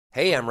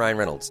Hey, I'm Ryan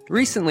Reynolds.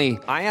 Recently,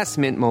 I asked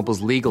Mint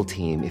Mobile's legal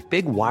team if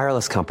big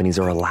wireless companies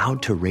are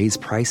allowed to raise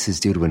prices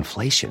due to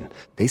inflation.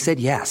 They said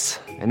yes.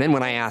 And then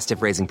when I asked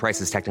if raising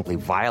prices technically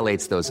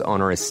violates those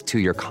onerous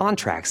two-year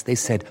contracts, they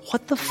said,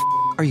 "What the f***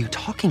 are you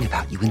talking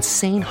about, you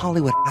insane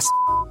Hollywood ass?"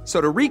 So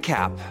to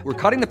recap, we're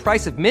cutting the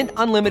price of Mint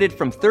Unlimited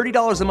from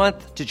 $30 a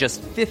month to just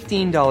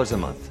 $15 a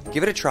month.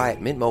 Give it a try at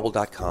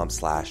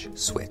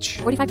mintmobile.com/switch.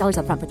 $45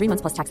 up front for 3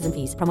 months plus taxes and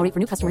fees. Promo rate for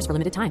new customers for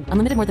limited time.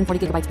 Unlimited more than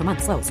 40 gigabytes per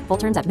month. Slows full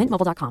terms at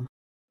mintmobile.com.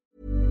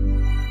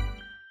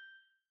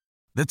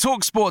 The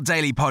TalkSport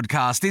Daily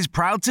podcast is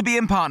proud to be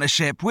in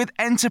partnership with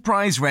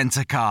Enterprise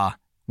Rent-A-Car.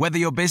 Whether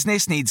your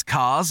business needs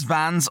cars,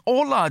 vans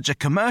or larger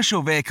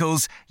commercial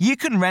vehicles, you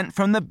can rent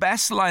from the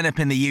best lineup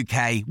in the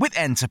UK with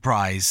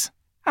Enterprise.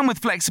 And with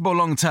flexible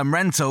long-term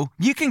rental,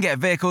 you can get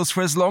vehicles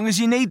for as long as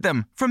you need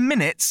them, from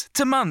minutes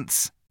to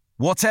months.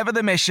 Whatever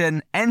the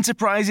mission,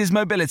 Enterprise's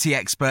mobility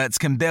experts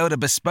can build a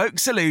bespoke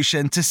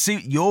solution to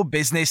suit your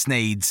business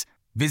needs.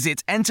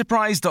 Visit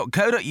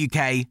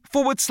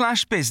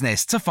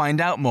enterprise.co.uk/business to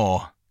find out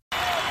more.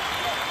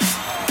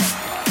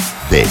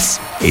 This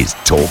is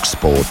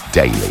TalkSport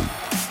Daily.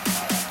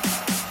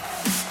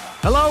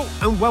 Hello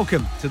and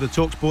welcome to the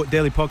TalkSport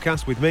Daily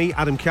podcast with me,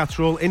 Adam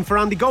Catterall, in for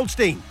Andy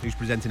Goldstein, who's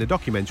presenting a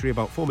documentary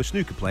about former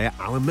snooker player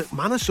Alan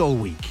McManus all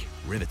week.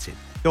 Riveting.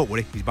 Don't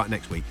worry, he's back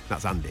next week.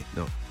 That's Andy,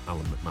 not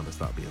Alan McManus.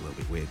 That'd be a little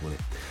bit weird, wouldn't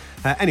it?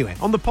 Anyway,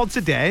 on the pod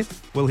today,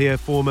 we'll hear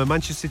former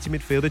Manchester City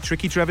midfielder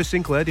Tricky Trevor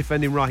Sinclair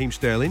defending Raheem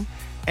Sterling,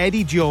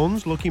 Eddie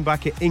Jones looking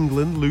back at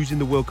England losing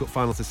the World Cup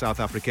final to South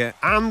Africa,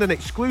 and an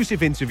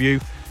exclusive interview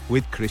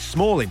with Chris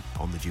Smalling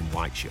on the Jim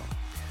White Show.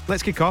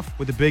 Let's kick off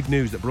with the big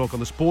news that broke on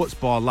the sports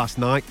bar last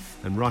night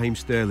and Raheem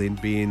Sterling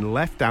being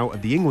left out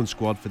of the England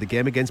squad for the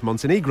game against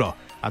Montenegro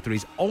after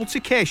his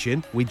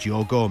altercation with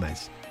Joe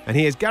Gomez. And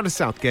here's Gareth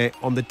Southgate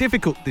on the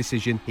difficult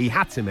decision he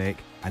had to make,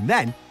 and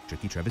then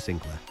Tricky Trevor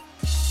Sinclair.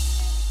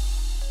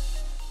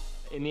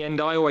 In the end,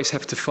 I always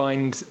have to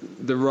find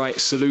the right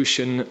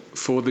solution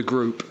for the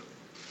group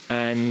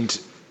and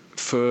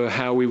for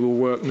how we will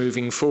work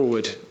moving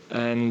forward.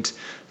 And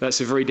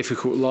that's a very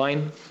difficult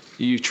line.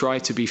 You try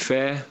to be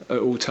fair at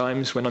all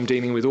times when I'm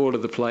dealing with all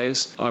of the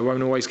players. I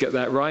won't always get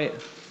that right,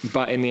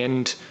 but in the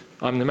end,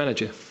 I'm the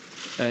manager.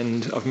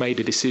 And I've made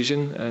a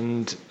decision,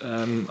 and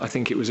I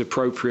think it was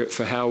appropriate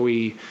for how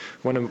we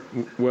want to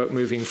work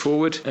moving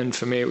forward. And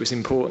for me, it was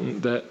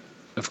important that,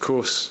 of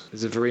course,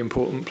 he's a very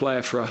important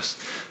player for us,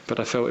 but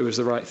I felt it was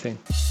the right thing.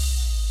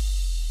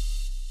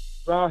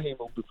 Raheem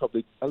will be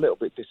probably a little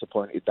bit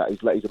disappointed that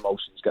he's let his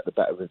emotions get the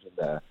better of him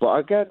there. But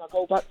again, I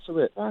go back to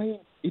it. Raheem,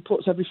 he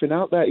puts everything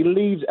out there. He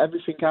leaves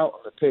everything out on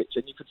the pitch,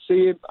 and you could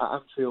see him at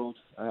Anfield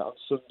on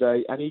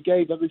Sunday, and he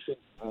gave everything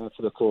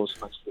for the cause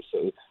of Manchester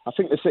City. I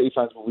think the City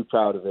fans will be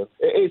proud of him.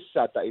 It is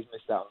sad that he's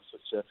missed out on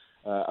such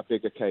a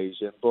big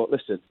occasion, but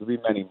listen, there'll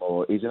be many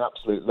more. He's an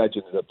absolute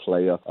legend as a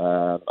player.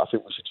 I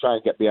think we should try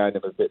and get behind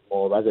him a bit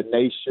more. As a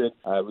nation,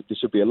 there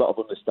should be a lot of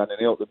understanding.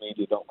 I hope the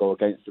media don't go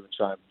against him and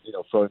try and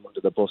throw him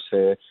under the bus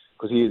here,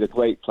 because he is a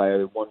great player,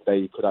 and one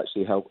day he could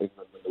actually help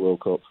England win the World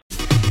Cup.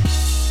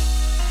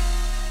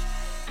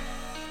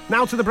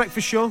 Now to the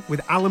breakfast show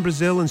with Alan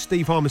Brazil and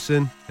Steve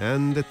Harmison,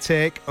 and a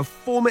take of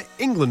former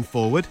England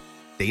forward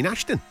Dean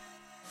Ashton.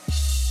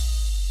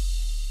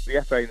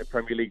 The FA and the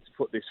Premier League to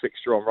put this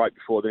fixture on right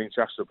before the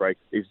international break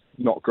is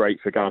not great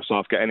for Gareth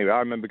Southgate anyway. I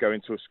remember going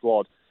to a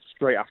squad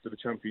straight after the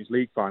Champions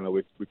League final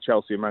with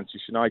Chelsea and Manchester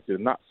United,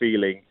 and that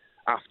feeling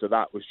after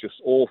that was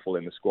just awful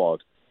in the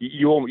squad.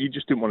 You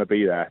just didn't want to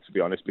be there, to be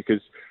honest,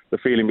 because the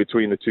feeling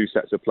between the two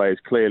sets of players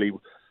clearly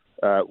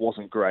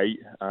wasn't great,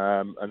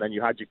 and then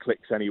you had your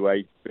clicks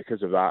anyway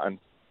because of that, and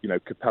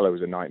Capello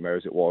was a nightmare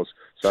as it was.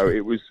 So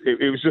it was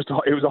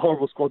a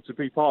horrible squad to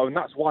be part of, and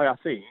that's why I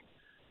think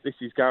this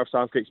is Gareth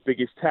Southgate's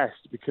biggest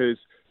test, because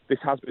this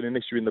has been an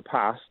issue in the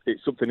past.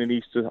 It's something he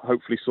needs to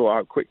hopefully sort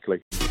out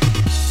quickly.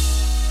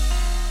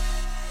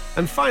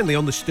 And finally,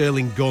 on the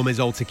Sterling Gomez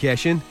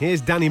altercation,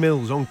 here's Danny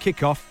Mills on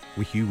kickoff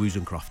with Hugh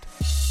Woozencroft.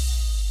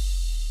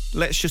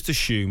 Let's just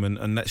assume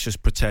and let's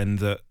just pretend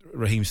that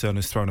Raheem Sterling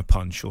has thrown a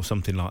punch or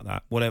something like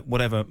that,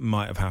 whatever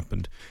might have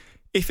happened.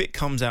 If it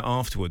comes out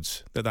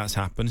afterwards that that's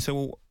happened, so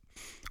well,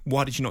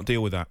 why did you not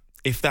deal with that?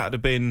 If that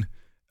had been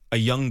a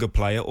younger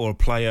player or a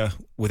player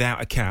without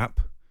a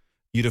cap,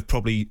 you'd have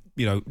probably,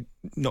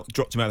 not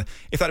dropped him out.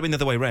 If that had been the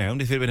other way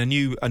around, if it had been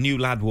a new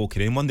lad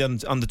walking in, one day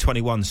under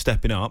 21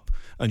 stepping up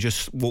and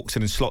just walks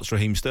in and slots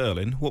Raheem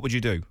Sterling, what would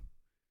you do?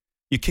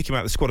 You'd kick him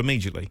out of the squad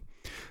immediately.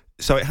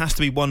 So it has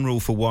to be one rule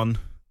for one,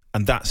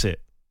 and that's it.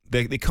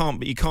 You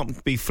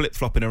can't be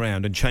flip-flopping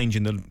around and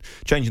changing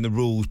the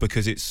rules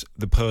because it's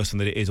the person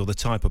that it is or the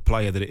type of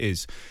player that it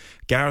is.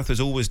 Gareth has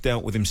always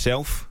dealt with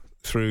himself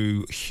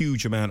through a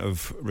huge amount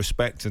of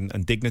respect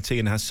and dignity,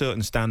 and has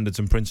certain standards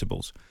and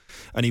principles,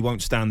 and he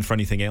won't stand for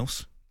anything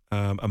else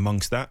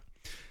amongst that.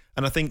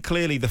 And I think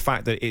clearly the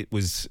fact that it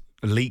was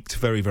leaked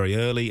very, very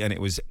early and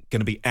it was going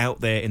to be out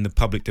there in the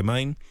public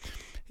domain,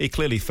 he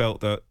clearly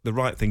felt that the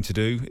right thing to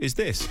do is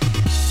this.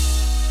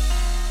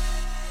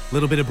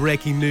 Little bit of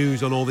breaking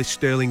news on all this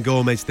Sterling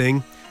Gomez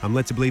thing. I'm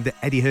led to believe that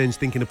Eddie Hearn's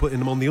thinking of putting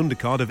them on the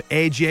undercard of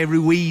AJ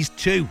Ruiz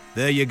too.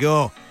 There you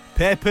go.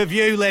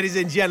 Pay-per-view, ladies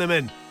and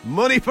gentlemen.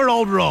 Money for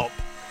old Rope.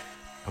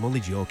 I'm only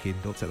joking.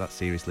 Don't take that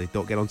seriously.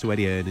 Don't get onto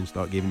Eddie Hearn and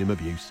start giving him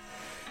abuse.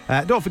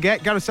 Don't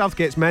forget, Gareth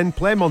Southgate's men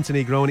play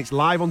Montenegro, and it's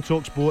live on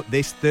TalkSport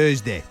this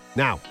Thursday.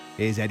 Now,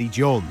 here's Eddie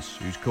Jones,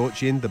 who's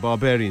coaching the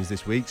Barbarians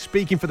this week,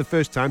 speaking for the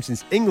first time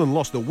since England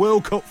lost the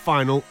World Cup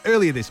final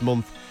earlier this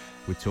month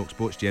with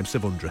TalkSport's James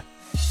Savundra.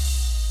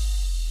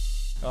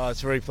 Oh,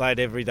 it's replayed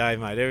every day,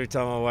 mate. Every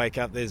time I wake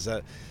up, there's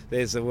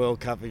the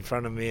World Cup in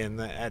front of me, and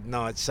at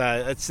night.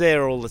 So it's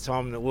there all the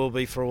time, and it will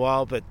be for a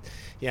while. But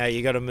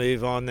you got to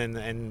move on,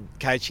 and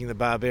coaching the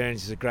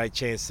Barbarians is a great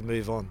chance to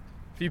move on.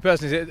 For you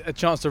personally, is it a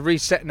chance to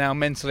reset now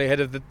mentally ahead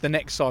of the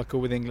next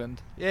cycle with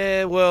England?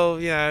 Yeah, well,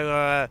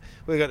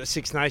 we've got the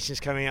Six Nations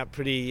coming up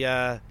pretty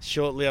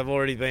shortly. I've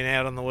already been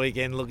out on the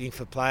weekend looking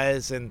for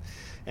players, and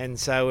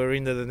so we're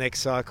into the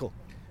next cycle.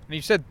 And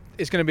you said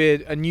it's going to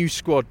be a new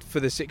squad for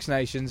the Six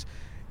Nations.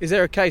 Is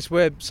there a case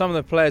where some of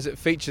the players that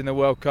feature in the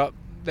World Cup,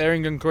 their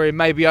England career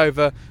may be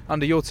over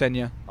under your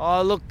tenure?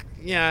 Oh, look,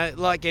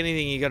 like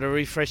anything, you got to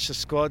refresh the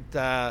squad.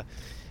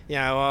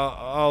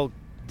 I'll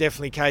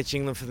definitely coach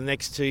England for the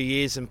next 2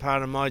 years, and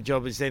part of my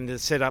job is then to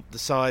set up the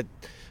side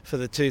for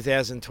the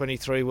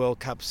 2023 World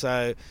Cup.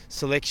 So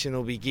selection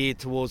will be geared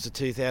towards the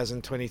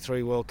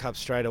 2023 World Cup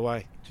straight away.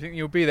 Do you think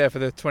you'll be there for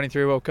the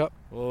 23 World Cup?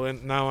 Well,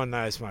 no one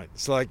knows, mate.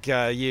 It's like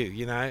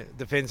it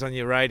depends on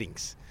your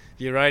ratings.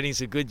 If your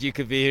ratings are good, you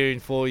could be here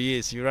in 4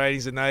 years. If your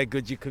ratings are no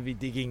good, you could be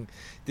digging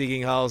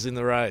holes in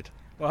the road.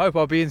 Well, I hope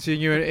I'll be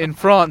interviewing you in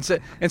France. In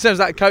terms of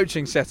that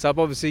coaching setup,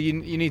 obviously you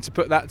need to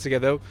put that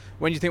together.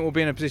 When do you think we'll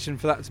be in a position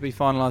for that to be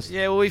finalised?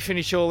 Yeah, well, we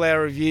finish all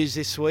our reviews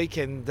this week,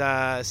 and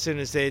as soon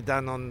as they're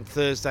done on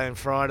Thursday and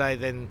Friday,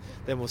 then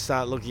we'll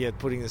start looking at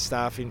putting the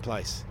staff in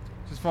place.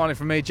 Just finally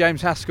from me,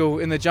 James Haskell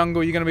in the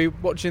Jungle. You're going to be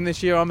watching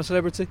this year, I'm a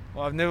Celebrity?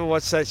 Well, I've never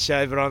watched that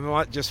show, but I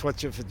might just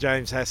watch it for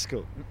James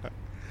Haskell.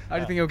 How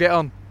do you think he'll get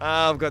on?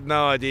 I've got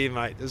no idea,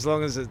 mate. As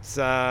long as it's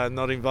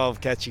not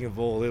involved catching a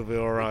ball, he'll be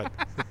all right.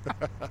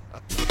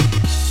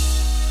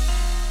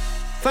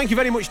 Thank you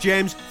very much,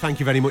 James. Thank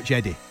you very much,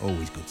 Eddie.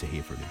 Always good to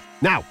hear from him.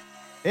 Now,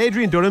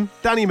 Adrian Durham,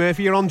 Danny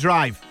Murphy are on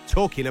Drive,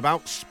 talking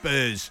about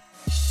Spurs.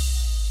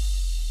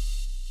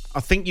 I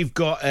think you've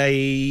got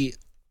a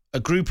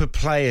group of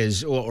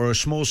players or a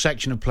small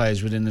section of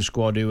players within the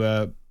squad who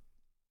are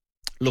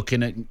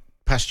looking at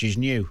pastures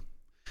new.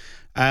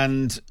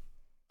 And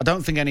I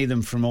don't think any of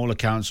them, from all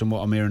accounts and what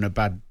I'm hearing, are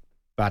bad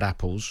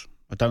apples.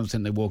 I don't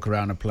think they walk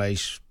around a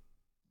place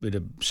with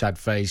a sad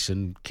face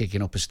and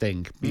kicking up a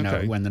stink,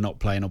 when they're not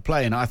playing or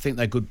playing. I think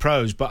they're good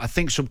pros, but I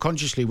think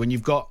subconsciously when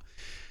you've got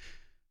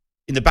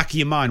in the back of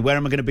your mind, where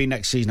am I going to be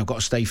next season? I've got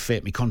to stay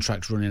fit. My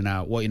contract's running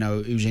out.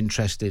 Who's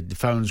interested? The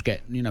phones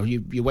get,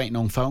 you're waiting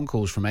on phone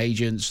calls from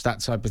agents, that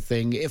type of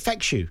thing. It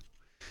affects you.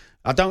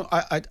 I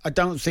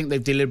don't think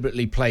they've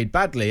deliberately played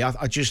badly.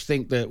 I just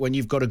think that when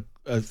you've got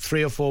a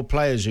 3 or 4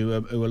 players who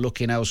are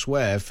looking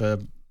elsewhere for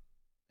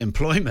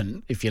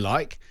employment, if you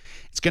like,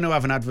 it's going to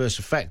have an adverse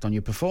effect on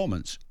your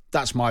performance.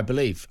 That's my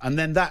belief. And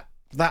then that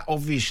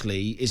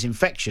obviously is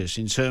infectious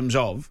in terms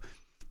of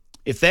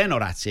if they're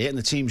not at it and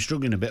the team's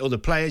struggling a bit, other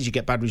players, you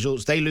get bad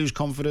results, they lose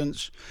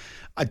confidence.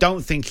 I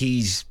don't think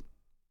he's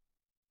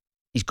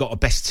got a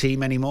best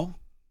team anymore.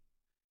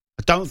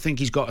 I don't think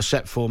he's got a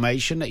set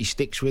formation that he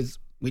sticks with,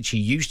 which he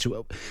used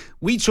to.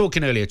 We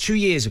talking earlier, 2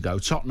 years ago,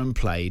 Tottenham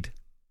played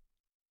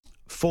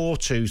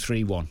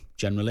 4-2-3-1,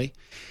 generally.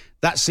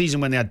 That season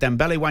when they had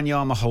Dembele,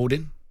 Wanyama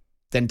holding,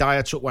 then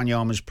Dyer took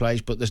Wanyama's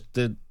place, but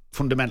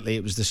fundamentally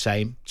it was the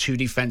same. 2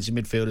 defensive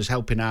midfielders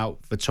helping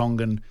out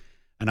Vertonghen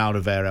and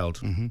Alderweireld.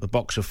 Mm-hmm. A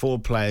box of 4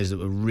 players that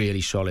were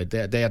really solid.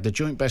 They had the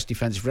joint best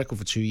defensive record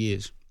for 2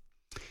 years.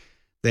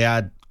 They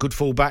had good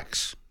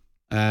fullbacks.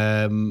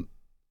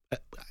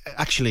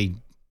 Actually,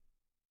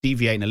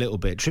 deviating a little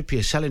bit,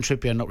 selling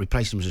Trippier and not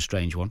replacing him was a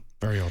strange one.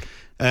 Very odd.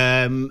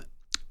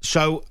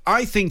 So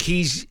I think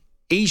he's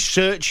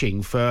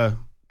searching for...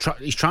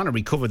 He's trying to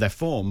recover their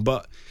form,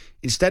 but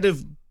instead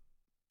of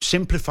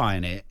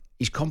simplifying it,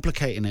 he's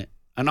complicating it.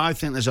 And I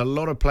think there's a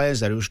lot of players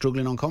there who are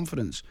struggling on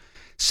confidence.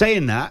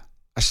 Saying that,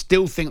 I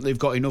still think they've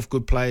got enough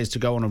good players to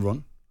go on a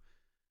run.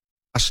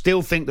 I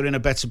still think they're in a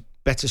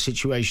better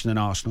situation than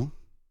Arsenal,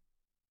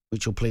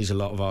 which will please a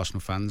lot of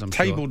Arsenal fans, I'm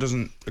sure. Table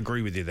doesn't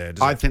agree with you there,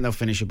 does I it? think they'll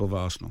finish above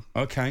Arsenal.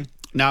 Okay.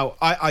 Now,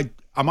 I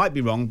might be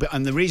wrong,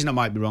 and the reason I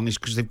might be wrong is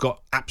because they've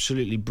got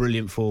absolutely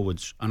brilliant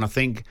forwards. And I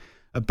think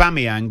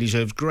Aubameyang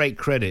deserves great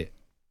credit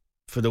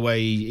for the way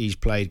he's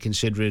played,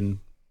 considering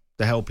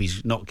the help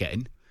he's not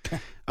getting.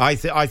 I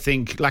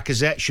think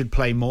Lacazette should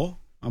play more.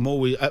 I'm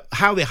always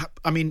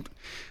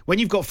when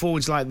you've got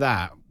forwards like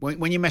that,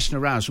 when you're messing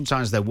around,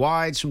 sometimes they're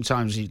wide,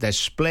 sometimes they're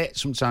split,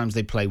 sometimes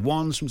they play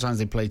one, sometimes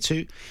they play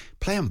 2.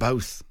 Play them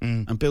both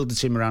and build the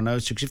team around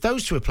those 2. Because if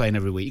those 2 are playing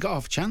every week, you got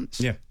half a chance.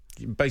 Yeah.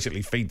 You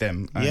basically feed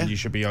them and you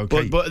should be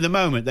okay. But at the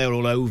moment, they're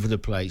all over the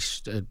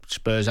place,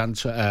 Spurs and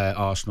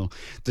Arsenal.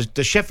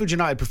 The Sheffield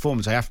United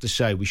performance, I have to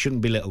say, we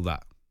shouldn't belittle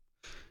that.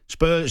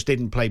 Spurs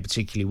didn't play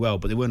particularly well,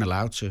 but they weren't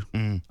allowed to. I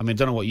mean, I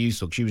don't know what you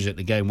thought. She was at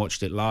the game,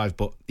 watched it live,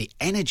 but the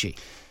energy,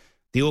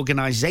 the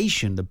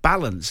organisation, the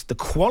balance, the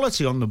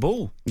quality on the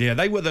ball. Yeah,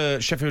 they were the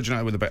Sheffield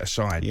United were the better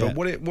side. Yeah.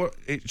 But what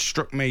it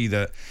struck me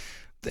that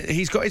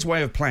he's got his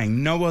way of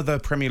playing. No other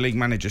Premier League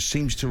manager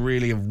seems to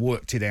really have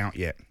worked it out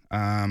yet.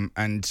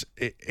 And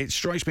it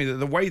strikes me that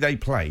the way they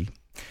play,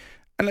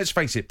 and let's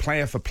face it,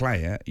 player for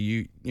player,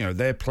 you know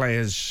their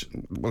players.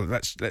 Well,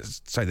 let's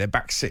say their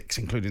back six,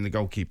 including the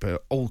goalkeeper,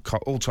 all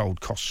told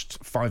cost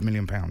 £5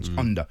 million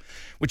under,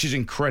 which is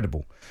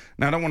incredible.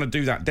 Now I don't want to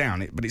do that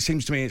down, but it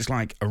seems to me it's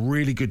like a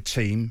really good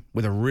team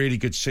with a really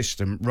good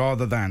system,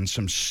 rather than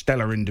some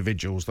stellar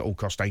individuals that all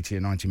cost £80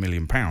 or £90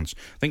 million. I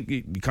think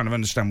you kind of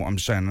understand what I'm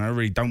saying, and I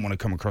really don't want to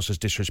come across as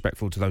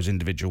disrespectful to those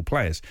individual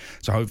players.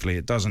 So hopefully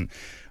it doesn't.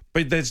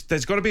 But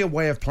there's got to be a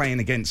way of playing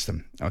against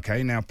them.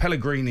 Okay, now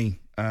Pellegrini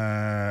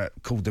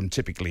called them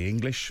typically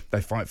English. They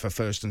fight for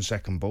first and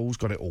second balls.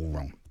 Got it all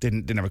wrong.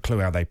 Didn't have a clue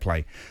how they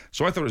play.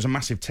 So I thought it was a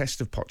massive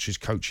test of Poch's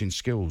coaching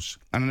skills.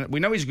 And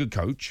we know he's a good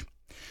coach.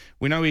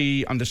 We know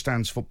he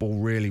understands football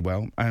really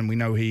well, and we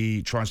know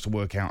he tries to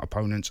work out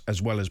opponents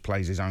as well as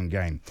plays his own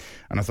game.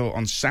 And I thought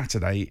on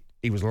Saturday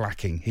he was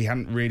lacking. He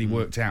hadn't really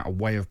worked out a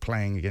way of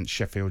playing against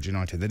Sheffield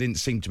United. There didn't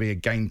seem to be a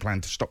game plan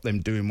to stop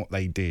them doing what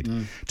they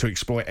did, to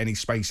exploit any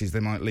spaces they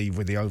might leave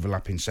with the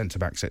overlapping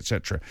centre-backs,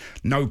 etc.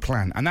 No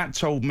plan. And that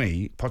told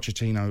me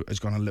Pochettino has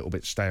gone a little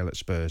bit stale at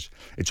Spurs.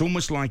 It's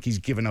almost like he's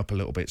given up a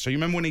little bit. So you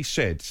remember when he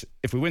said,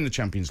 if we win the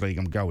Champions League,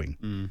 I'm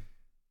going.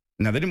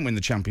 Now, they didn't win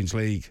the Champions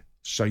League,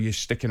 so you're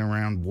sticking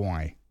around.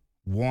 Why?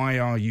 Why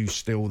are you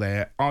still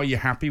there? Are you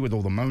happy with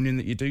all the moaning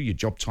that you do, your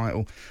job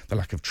title, the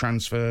lack of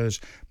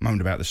transfers,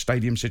 moaned about the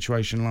stadium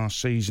situation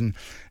last season?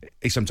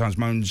 He sometimes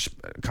moans,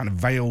 kind of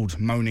veiled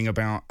moaning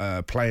about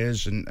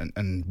players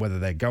and whether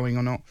they're going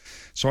or not.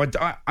 So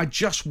I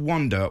just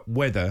wonder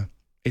whether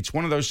it's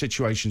one of those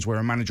situations where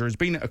a manager has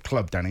been at a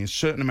club, Danny, a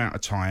certain amount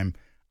of time,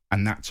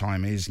 and that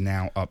time is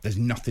now up. There's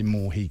nothing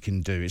more he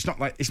can do. It's not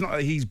that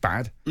he's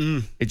bad.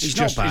 It's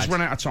just he's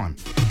run out of time.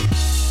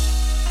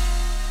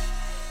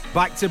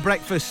 Back to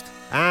breakfast,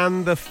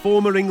 and the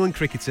former England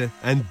cricketer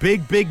and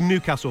big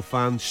Newcastle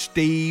fan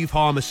Steve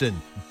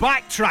Harmison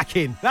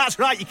backtracking. That's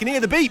right, you can hear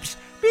the beeps.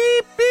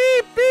 Beep,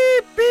 beep,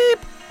 beep, beep.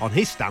 On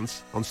his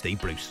stance on Steve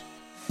Bruce.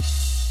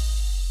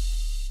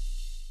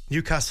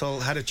 Newcastle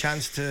had a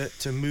chance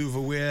to move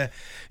away.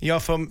 You know,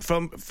 from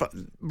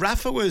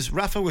Rafa was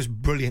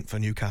brilliant for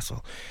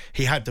Newcastle.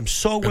 He had them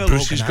so well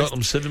organised. Bruce has got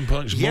them 7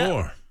 points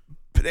more.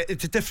 But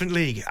it's a different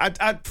league.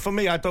 For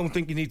me, I don't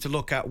think you need to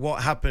look at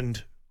what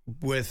happened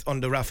with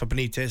under Rafa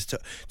Benitez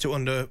to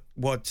under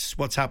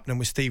what's happening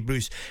with Steve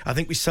Bruce. I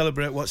think we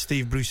celebrate what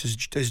Steve Bruce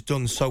has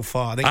done so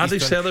far. Are they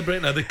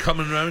celebrating? Are they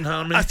coming round,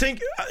 Harmony? I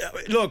think,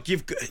 look,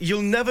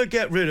 you'll never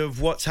get rid of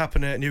what's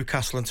happening at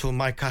Newcastle until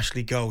Mike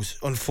Ashley goes,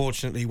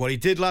 unfortunately. What he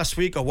did last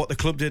week, or what the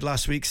club did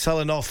last week,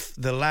 selling off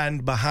the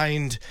land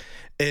behind,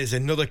 is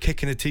another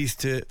kick in the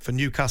teeth for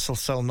Newcastle,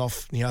 selling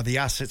off the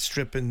asset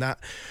stripping that.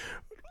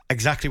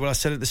 Exactly what I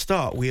said at the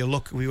start.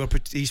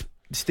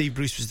 Steve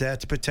Bruce was there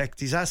to protect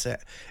his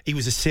asset. He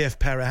was a safe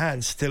pair of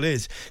hands, still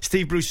is.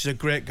 Steve Bruce is a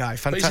great guy,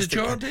 fantastic. But he's a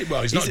Geordie?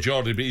 Well, he's not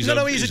Geordie, but he's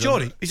he's a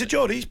Geordie. He's a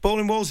Geordie. He's born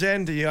in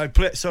Wallsend.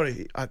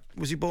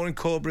 Was he born in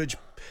Corbridge?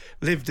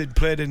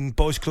 Played in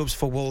boys' clubs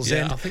for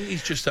Wallsend. Yeah, I think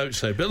he's just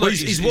outside. But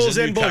he's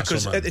Wallsend boy,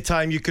 because at the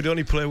time you could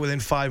only play within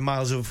 5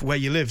 miles of where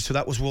you lived, so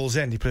that was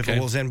Wallsend. He played for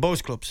Wallsend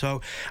Boys Club.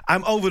 So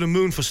I'm over the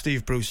moon for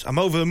Steve Bruce. I'm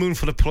over the moon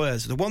for the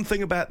players. The one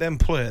thing about them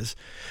players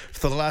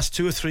for the last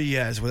 2 or 3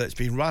 years, whether it's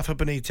been Rafa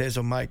Benitez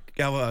or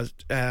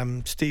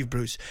Steve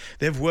Bruce,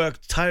 they've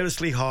worked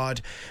tirelessly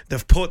hard.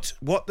 They've put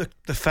what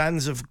the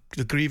fans of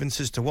the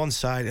grievances to one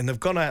side, and they've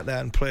gone out there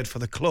and played for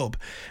the club.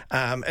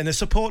 And the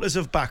supporters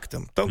have backed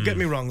them. Don't get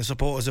me wrong, the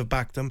supporters have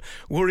backed them.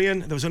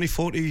 Worrying, there was only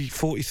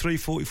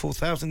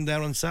 44,000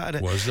 there on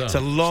Saturday. Was that? It's a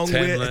long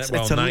way.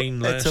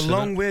 It's a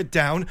long way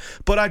down.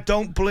 But I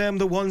don't blame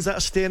the ones that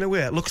are staying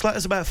away. It looks like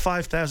there's about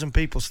 5,000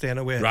 people staying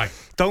away. Right.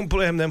 Don't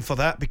blame them for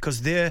that,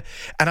 because and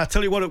I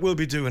tell you what it will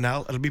be doing,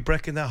 Al. It'll be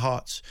breaking their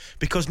hearts,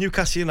 because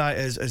Newcastle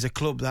United is a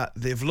club that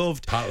they've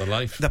loved. Part of their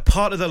life. They're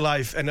part of their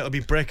life, and it'll be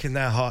breaking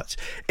their hearts.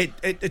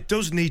 It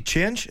does need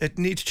change. It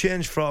needs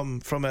change from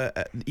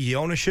the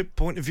ownership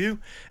point of view,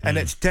 and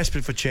it's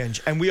desperate for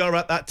change. And we are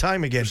at that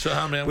time again. So,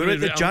 we're at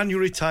the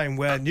January time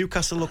where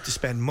Newcastle look to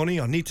spend money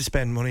or need to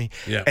spend money.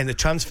 Yeah. And the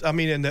transfer.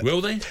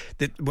 Will they?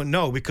 Well,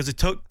 no, because the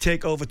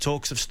takeover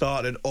talks have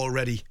started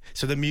already,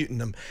 so they're muting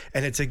them.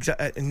 And it's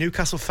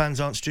Newcastle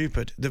fans aren't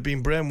stupid. They've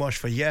been brainwashed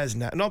for years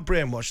now. Not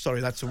brainwashed. Sorry,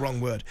 that's the wrong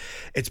word.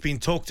 It's been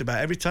talked about.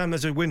 Every time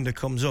there's a window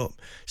comes up,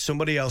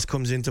 somebody else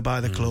comes in to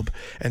buy the club,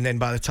 and then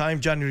by the time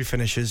January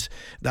finishes,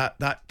 that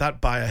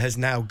buyer has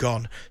now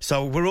gone.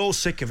 So we're all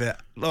sick of it.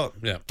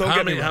 Look, don't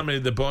get me wrong. How many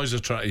of the boys are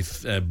trying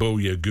to go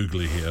you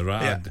googly here,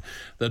 right? Yeah.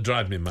 They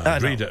drive me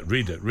mad. Read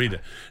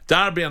it.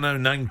 Derby are now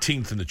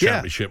 19th in the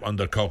Championship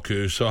under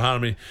Cocu, so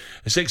Harmy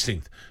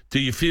 16th. Do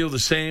you feel the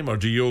same, or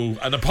do you...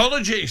 An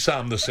apology,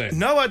 Sam, the same?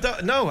 No, I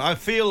don't. No, I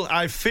feel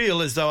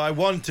as though I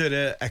wanted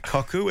a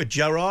Cocu, a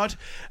Gerrard,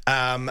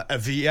 a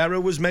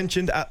Vieira was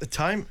mentioned at the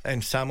time,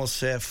 and Sam will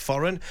say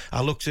foreign.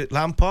 I looked at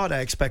Lampard. I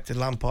expected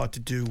Lampard to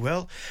do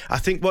well. I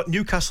think what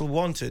Newcastle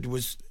wanted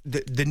was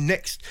the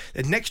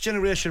next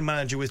generation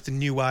manager with the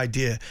new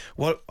idea.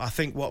 What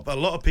a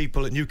lot of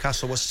people at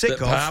Newcastle were sick of.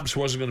 Perhaps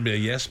wasn't going to be a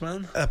yes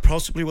man.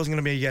 Possibly wasn't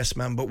going to be a yes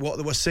man, but what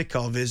they were sick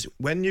of is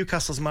when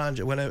Newcastle's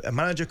manager, when a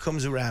manager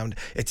comes around,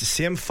 it's the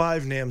same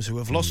 5 names who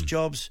have lost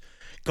jobs,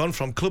 gone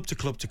from club to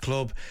club to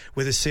club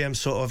with the same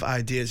sort of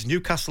ideas.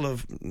 Newcastle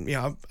have,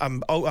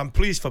 I'm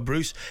pleased for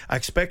Bruce. I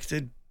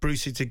expected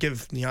Brucey to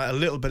give a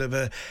little bit of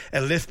a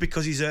lift,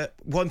 because he's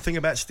one thing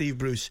about Steve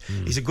Bruce,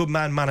 he's a good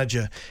man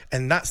manager,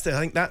 and I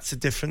think that's the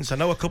difference. I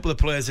know a couple of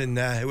players in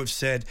there who have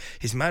said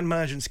his man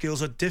management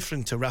skills are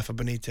different to Rafa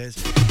Benitez.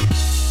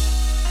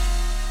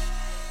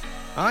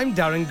 I'm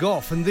Darren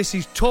Gough, and this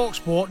is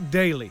TalkSport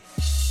Daily.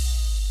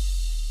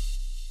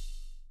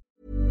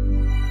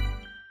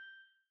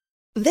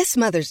 This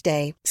Mother's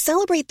Day,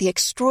 celebrate the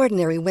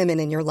extraordinary women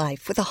in your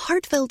life with a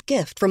heartfelt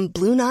gift from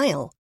Blue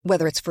Nile.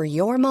 Whether it's for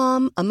your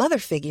mom, a mother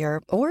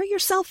figure, or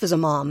yourself as a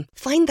mom,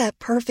 find that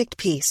perfect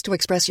piece to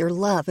express your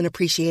love and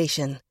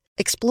appreciation.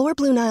 Explore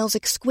Blue Nile's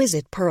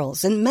exquisite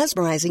pearls and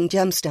mesmerizing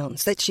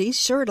gemstones that she's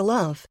sure to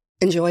love.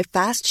 Enjoy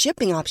fast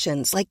shipping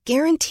options like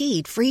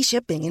guaranteed free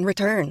shipping and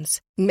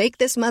returns. Make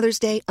this Mother's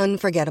Day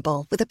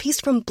unforgettable with a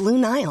piece from Blue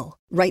Nile.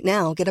 Right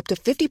now, get up to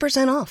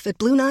 50% off at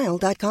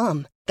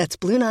BlueNile.com. That's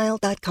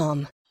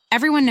BlueNile.com.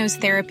 Everyone knows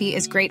therapy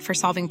is great for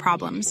solving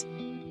problems.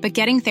 But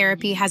getting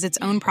therapy has its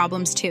own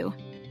problems too.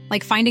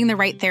 Like finding the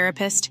right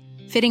therapist,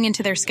 fitting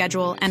into their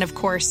schedule, and of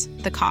course,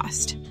 the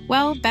cost.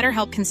 Well,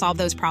 BetterHelp can solve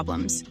those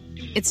problems.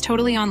 It's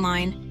totally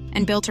online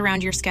and built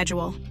around your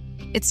schedule.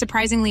 It's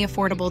surprisingly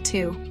affordable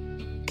too.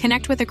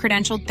 Connect with a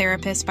credentialed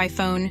therapist by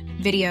phone,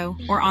 video,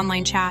 or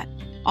online chat,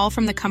 all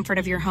from the comfort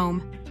of your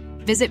home.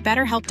 Visit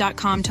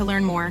BetterHelp.com to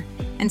learn more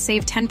and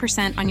save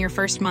 10% on your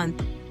first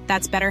month.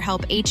 That's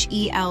BetterHelp,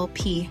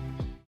 H-E-L-P.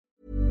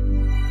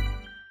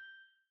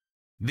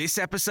 This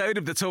episode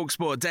of the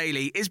TalkSport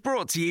Daily is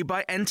brought to you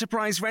by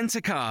Enterprise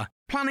Rent-A-Car.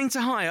 Planning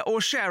to hire or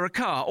share a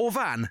car or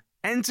van?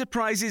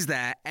 Enterprise is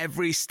there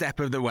every step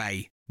of the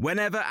way.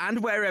 Whenever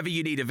and wherever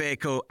you need a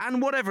vehicle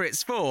and whatever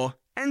it's for,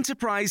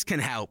 Enterprise can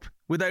help.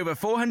 With over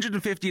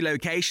 450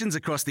 locations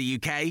across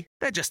the UK,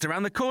 they're just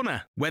around the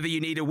corner. Whether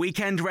you need a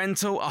weekend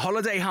rental, a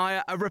holiday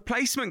hire, a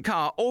replacement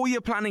car, or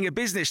you're planning a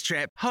business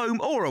trip, home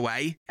or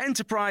away,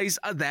 Enterprise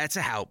are there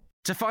to help.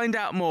 To find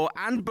out more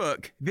and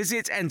book,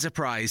 visit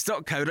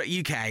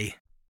enterprise.co.uk.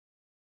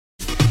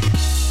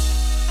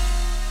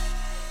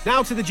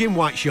 Now to the Jim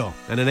White Show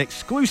and an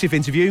exclusive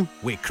interview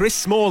with Chris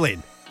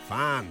Smalling.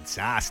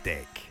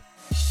 Fantastic.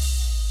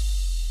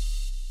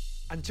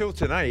 Until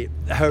tonight,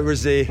 how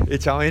was the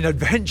Italian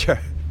adventure?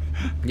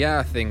 Yeah,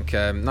 I think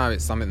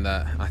it's something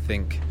that I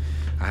think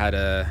I had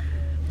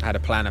a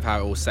plan of how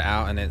it all set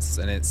out, and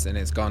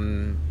it's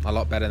gone a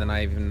lot better than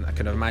I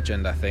could have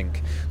imagined. I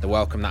think the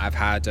welcome that I've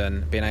had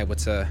and being able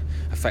to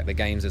affect the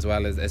games as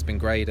well has been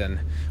great. And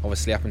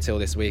obviously up until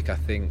this week, I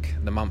think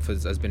the month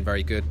has been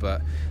very good,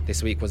 but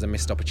this week was a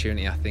missed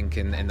opportunity. I think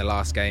in the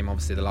last game,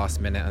 obviously the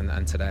last minute,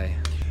 and today.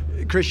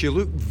 Chris, you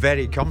look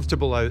very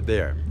comfortable out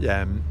there,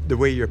 the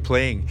way you're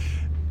playing.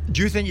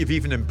 Do you think you've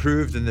even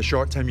improved in the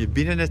short time you've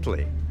been in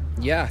Italy?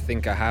 Yeah, I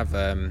think I have.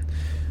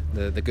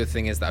 The good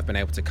thing is that I've been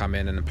able to come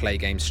in and play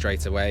games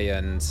straight away,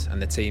 and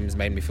the team's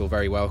made me feel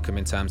very welcome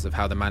in terms of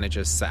how the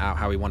manager's set out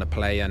how we want to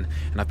play, and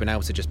I've been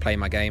able to just play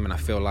my game, and I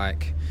feel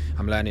like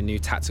I'm learning new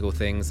tactical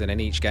things, and in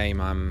each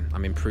game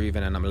I'm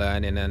improving and I'm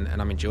learning and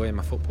I'm enjoying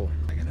my football.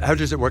 How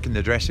does it work in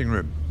the dressing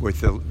room with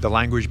the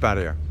language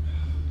barrier?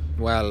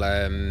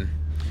 Well,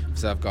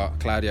 so I've got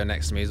Claudio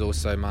next to me, who's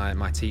also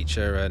my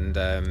teacher, and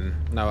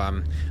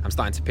I'm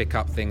starting to pick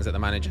up things that the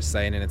manager's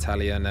saying in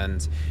Italian,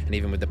 and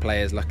even with the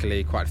players,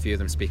 luckily quite a few of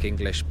them speak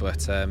English,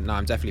 but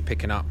I'm definitely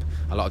picking up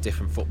a lot of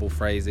different football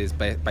phrases,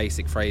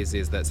 basic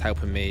phrases that's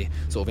helping me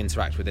sort of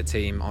interact with the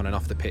team on and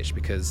off the pitch,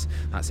 because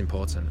that's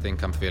important. I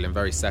think I'm feeling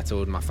very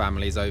settled. My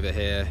family's over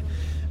here.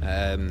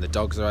 The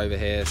dogs are over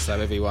here, so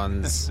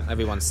everyone's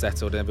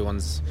settled.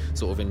 Everyone's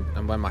sort of in,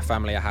 and when my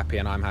family are happy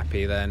and I'm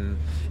happy, then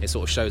it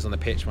sort of shows on the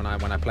pitch when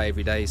I play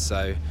every day.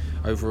 So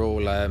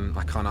overall,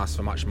 I can't ask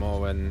for much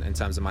more. And in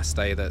terms of my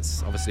stay,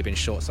 that's obviously been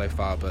short so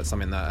far, but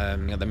something that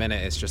at the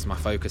minute it's just my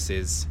focus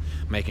is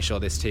making sure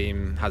this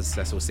team has a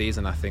successful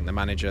season. I think the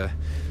manager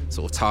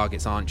sort of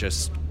targets aren't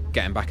just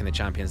getting back in the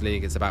Champions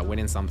League, it's about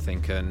winning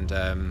something, and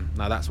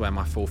now that's where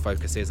my full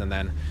focus is. And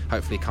then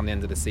hopefully come the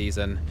end of the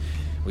season,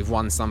 we've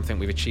won something,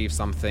 we've achieved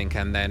something,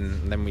 and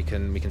then we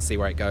can see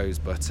where it goes.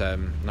 But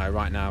no,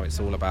 right now it's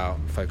all about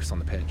focus on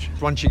the pitch.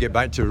 Once you get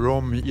back to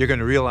Rome, you're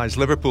going to realise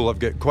Liverpool have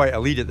got quite a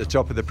lead at the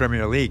top of the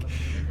Premier League,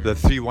 the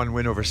 3-1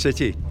 win over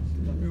City.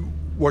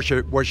 What's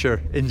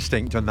your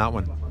instinct on that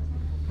one?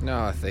 No,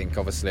 I think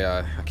obviously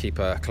I keep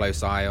a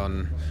close eye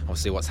on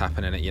obviously what's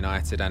happening at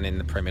United and in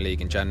the Premier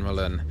League in general,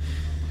 and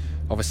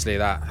obviously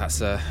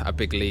that's a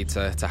big lead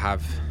to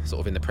have sort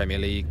of in the Premier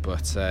League.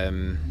 But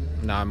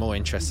no, I'm more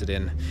interested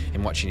in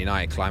watching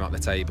United climb up the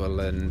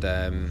table and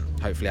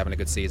hopefully having a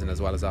good season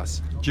as well as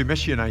us. Do you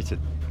miss United?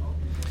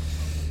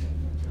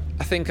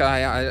 I think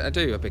I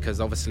do,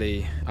 because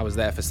obviously I was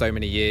there for so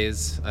many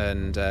years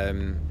and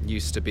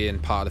used to being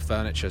part of the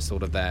furniture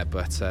sort of there.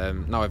 But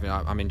no,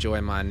 I'm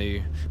enjoying my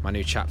new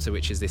chapter,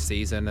 which is this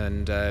season,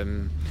 and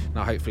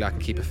now hopefully I can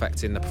keep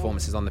affecting the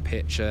performances on the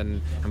pitch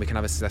and we can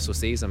have a successful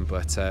season.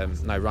 But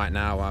no, right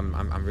now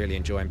I'm really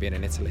enjoying being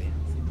in Italy.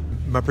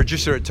 My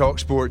producer at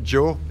TalkSport,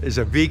 Joe, is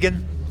a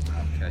vegan.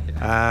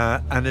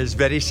 And is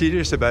very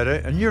serious about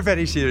it, and you're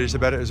very serious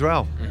about it as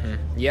well. Mm-hmm.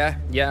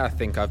 Yeah, I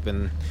think I've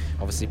been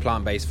obviously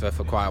plant-based for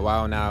quite a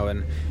while now,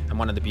 and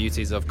one of the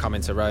beauties of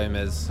coming to Rome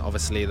is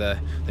obviously the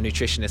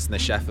nutritionist and the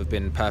chef have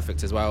been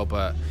perfect as well,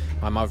 but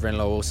my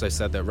mother-in-law also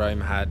said that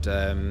Rome had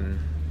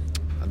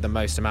the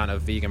most amount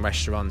of vegan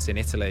restaurants in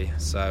Italy,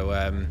 so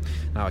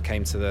now I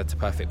came to the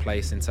perfect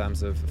place in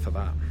terms of for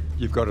that.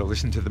 You've got to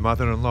listen to the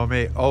mother-in-law,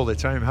 mate, all the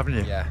time, haven't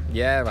you?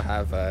 Yeah, I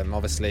have.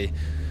 Obviously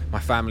my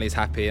family's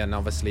happy, and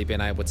obviously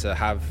being able to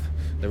have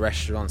the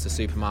restaurants, the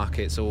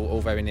supermarkets, all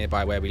very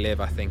nearby where we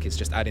live, I think it's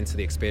just adding to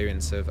the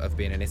experience of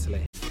being in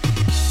Italy.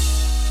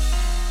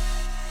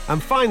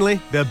 And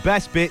finally, the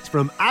best bits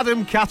from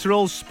Adam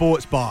Catterall's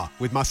Sports Bar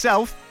with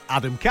myself,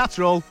 Adam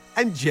Catterall,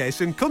 and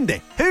Jason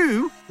Cundy,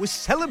 who was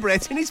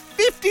celebrating his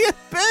 50th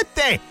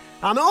birthday.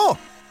 I know.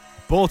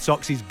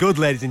 Botox is good,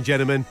 ladies and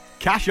gentlemen.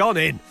 Cash on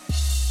in.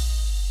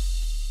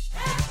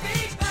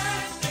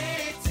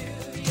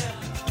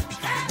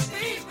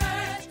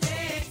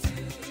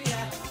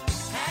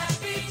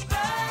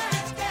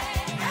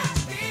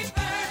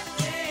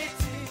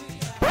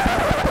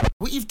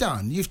 What you've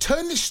done, you've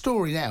turned this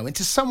story now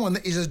into someone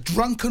that is a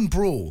drunken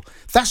brawl.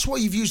 That's why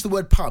you've used the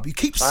word pub. You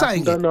keep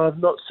saying it. No, I've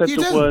not said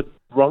word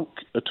drunk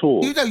at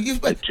all. You know,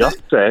 I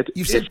just said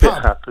it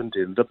happened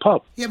in the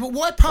pub. Yeah, but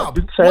why pub? I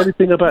didn't say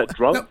anything about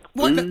drunk,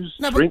 booze,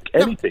 drink,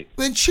 anything.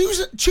 Then choose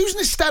an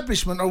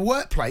establishment or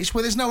workplace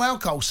where there's no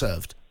alcohol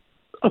served.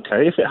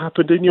 Okay, if it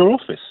happened in your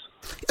office.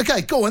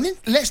 Okay, go on then.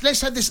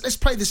 Let's have this. Let's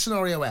play this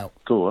scenario out.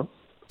 Go on.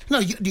 No,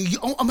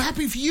 I'm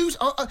happy for you.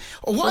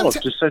 I've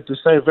just said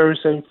the very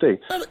same thing.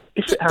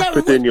 If it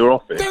happened in your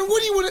office, Darren,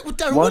 what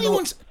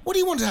do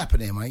you want to happen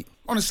here, mate?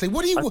 Honestly,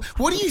 what do you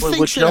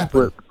think should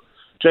happen?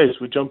 Jace,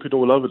 we're jumping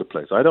all over the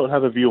place. I don't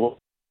have a view on what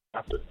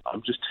happened.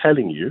 I'm just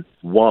telling you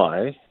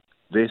why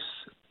this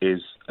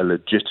is a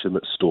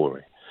legitimate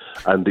story,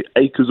 and the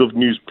acres of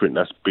newsprint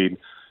that's been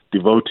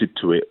devoted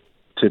to it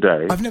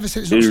today. I've never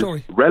said it's not a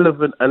story.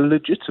 Relevant and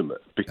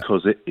legitimate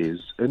because it is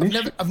an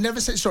issue. I've never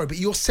said sorry, but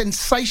you're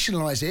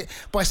sensationalise it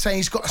by saying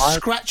he's got a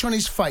scratch on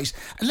his face.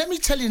 And let me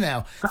tell you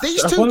now,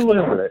 these two. Wait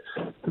a minute.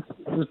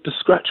 The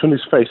scratch on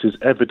his face is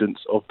evidence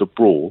of the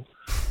brawl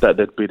that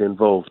they'd been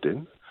involved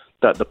in,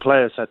 that the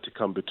players had to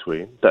come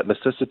between, that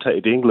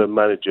necessitated the England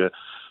manager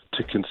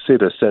to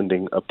consider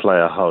sending a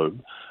player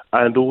home,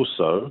 and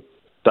also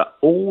that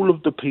all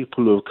of the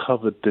people who have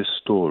covered this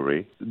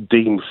story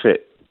deemed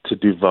fit to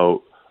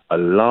devote a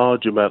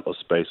large amount of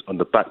space on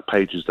the back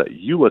pages that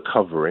you were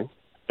covering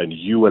and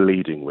you were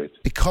leading with.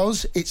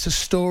 Because it's a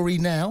story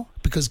now,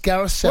 because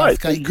Gareth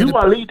Southgate... Right, you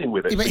are leading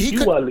with it.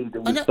 You are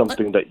leading with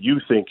something that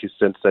you think is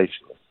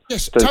sensational.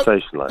 Yes,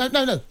 sensationalised.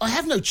 No. I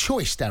have no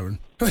choice, Darren.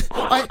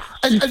 Darren,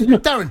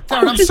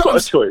 I'm sorry. Got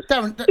a choice.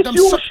 Darren,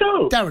 your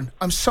show. Darren,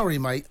 I'm sorry,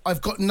 mate.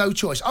 I've got no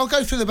choice. I'll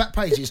go through the back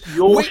pages. It's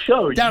your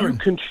show. Darren, you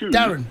can choose.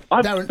 Darren,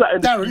 I've sat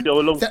in the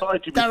studio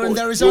alongside you before. Darren,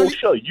 there is your only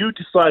show. You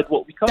decide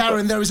what we cover.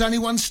 Darren, there is only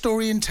one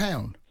story in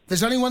town.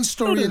 There's only one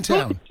story in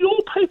town. It's your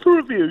paper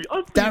review.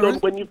 I've been on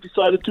when you've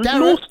decided to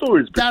ignore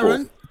stories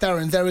before.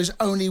 Darren, there is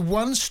only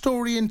one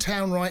story in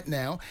town right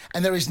now,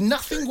 and there is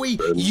nothing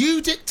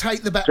you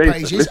dictate the back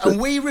pages, and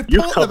we report the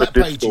back pages. You've covered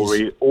this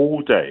story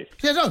all day.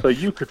 Yeah, no. So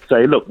you could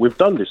say, look, we've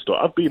done this story.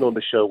 I've been on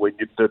the show when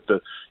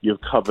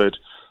you've covered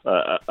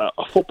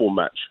a football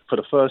match for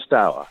the first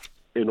hour.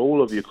 In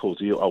all of your calls,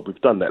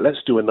 we've done that.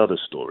 Let's do another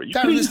story. You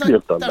could easily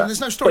have done that.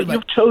 There's no story, but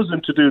you've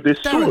chosen to do this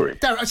story.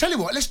 Darren, I tell you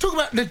what, let's talk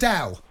about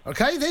Nadal,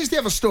 okay? There's the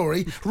other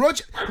story.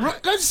 Roger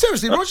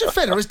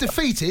Federer has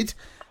defeated...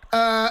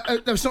 no,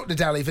 it's not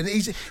Nadal even.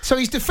 He's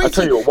defeated... I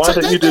tell you what, why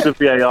don't you do the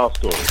VAR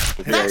story?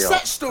 That's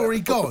that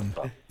story gone.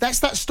 That's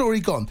that story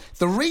gone.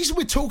 The reason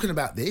we're talking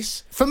about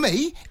this, for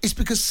me, is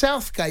because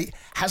Southgate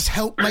has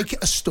helped make it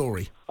a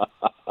story.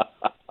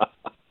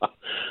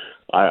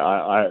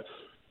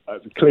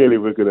 Clearly,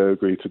 we're going to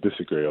agree to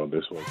disagree on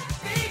this one.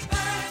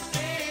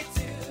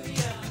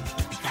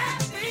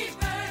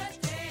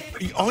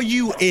 Are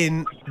you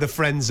in the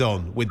friend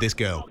zone with this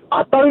girl?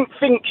 I don't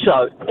think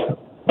so.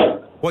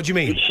 What do you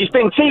mean? She's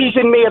been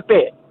teasing me a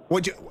bit.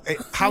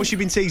 How has she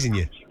been teasing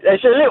you?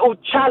 There's a little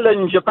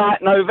challenge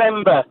about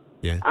November.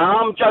 Yeah. And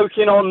I'm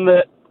joking on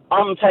that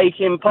I'm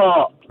taking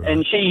part,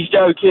 and she's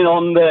joking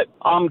on that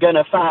I'm going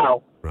to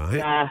foul.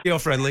 Right. You're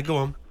friendly, go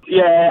on.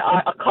 Yeah,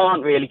 I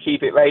can't really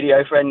keep it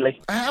radio friendly.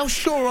 How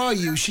sure are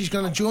you she's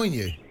going to join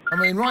you? I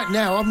mean, right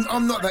now,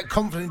 I'm not that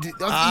confident.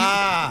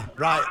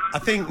 Right. I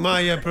think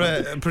my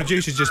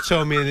producer just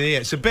told me in the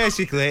ear. So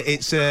basically,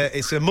 it's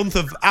a month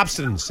of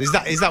abstinence. Is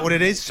that what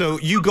it is? So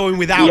you going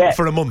without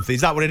for a month?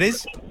 Is that what it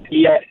is?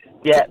 Yeah.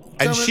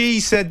 And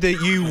she said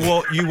that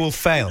you will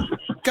fail.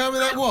 Going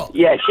with that what?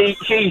 Yeah, she's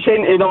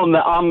hinting on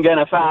that I'm going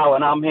to fail,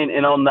 and I'm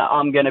hinting on that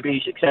I'm going to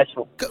be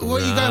successful.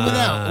 What are you going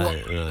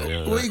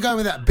without? What are you going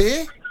without?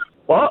 Beer?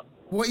 What?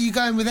 What are you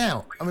going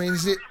without? I mean,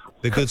 is it...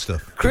 The good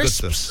stuff. Crisps?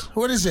 The good stuff.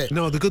 What is it?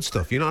 No, the good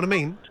stuff. You know what I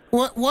mean?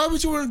 Why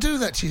would you want to do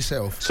that to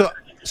yourself? So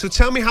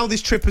tell me how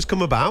this trip has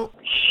come about.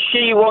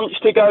 She wants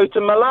to go to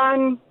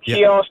Milan.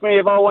 She asked me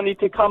if I wanted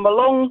to come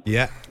along.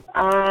 Yeah.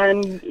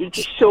 And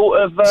just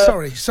sort of...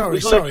 Sorry.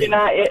 Looking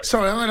at it.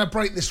 Sorry, I'm going to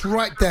break this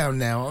right down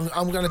now.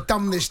 I'm going to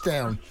dumb this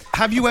down.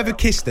 Have you ever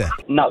kissed her?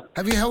 No.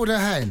 Have you held her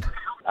hand?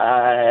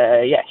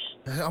 Yes.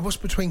 What's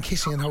between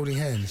kissing and holding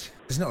hands?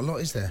 There's not a lot,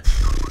 is there?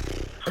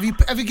 Have you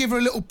ever given her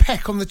a little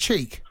peck on the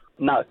cheek?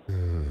 No.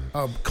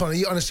 Oh, Connor,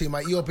 honestly,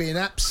 mate, you're being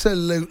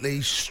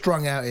absolutely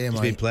strung out here, mate.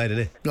 He's been played,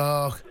 isn't he?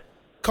 Oh,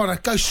 Connor,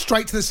 go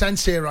straight to the San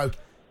Siro.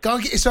 Go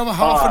and get yourself a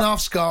half and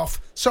half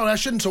scarf. Sorry, I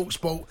shouldn't talk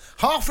sport.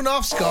 Half and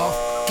half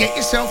scarf. Get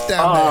yourself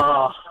down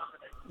there.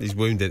 He's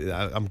wounded.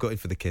 I'm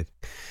gutted for the kid.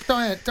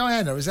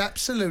 Diana has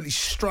absolutely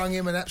strung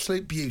him an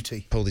absolute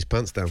beauty. Pulled his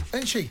pants down.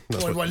 Isn't she?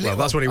 That's what he wants.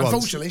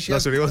 Unfortunately,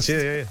 that's what he wants.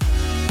 Yeah.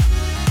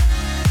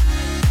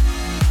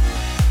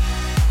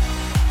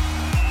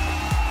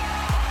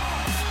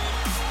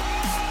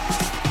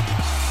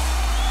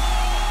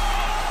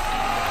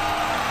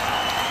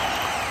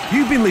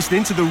 You've been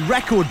listening to the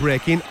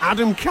record-breaking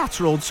Adam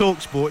Catterall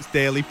TalkSport's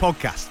Daily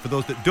Podcast. For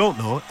those that don't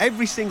know,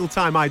 every single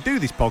time I do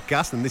this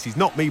podcast, and this is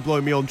not me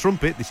blowing my own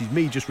trumpet, this is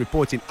me just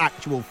reporting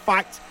actual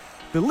fact,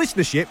 the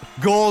listenership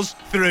goes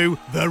through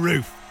the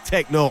roof.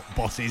 Take note,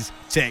 bosses,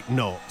 take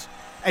note.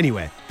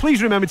 Anyway,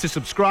 please remember to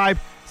subscribe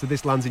so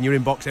this lands in your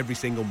inbox every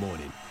single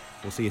morning.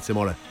 We'll see you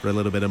tomorrow for a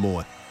little bit of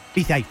more.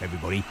 Be safe,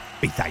 everybody.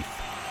 Be safe.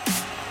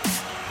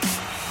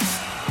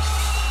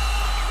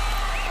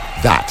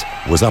 That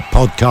was a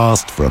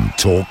podcast from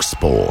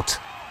TalkSport.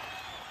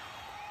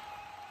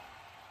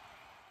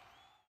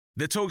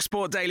 The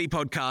TalkSport Daily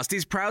Podcast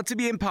is proud to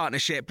be in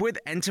partnership with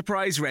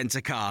Enterprise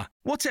Rent-A-Car.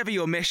 Whatever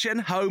your mission,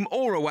 home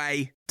or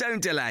away,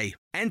 don't delay.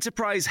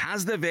 Enterprise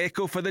has the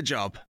vehicle for the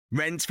job.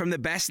 Rent from the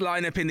best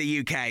lineup in the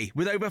UK.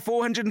 With over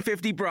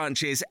 450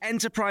 branches,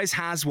 Enterprise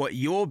has what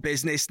your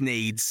business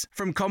needs.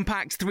 From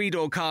compact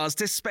three-door cars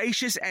to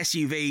spacious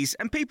SUVs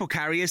and people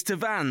carriers to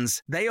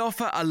vans, they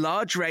offer a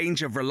large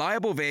range of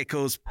reliable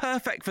vehicles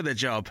perfect for the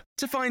job.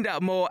 To find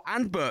out more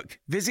and book,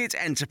 visit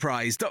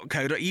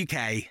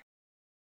enterprise.co.uk.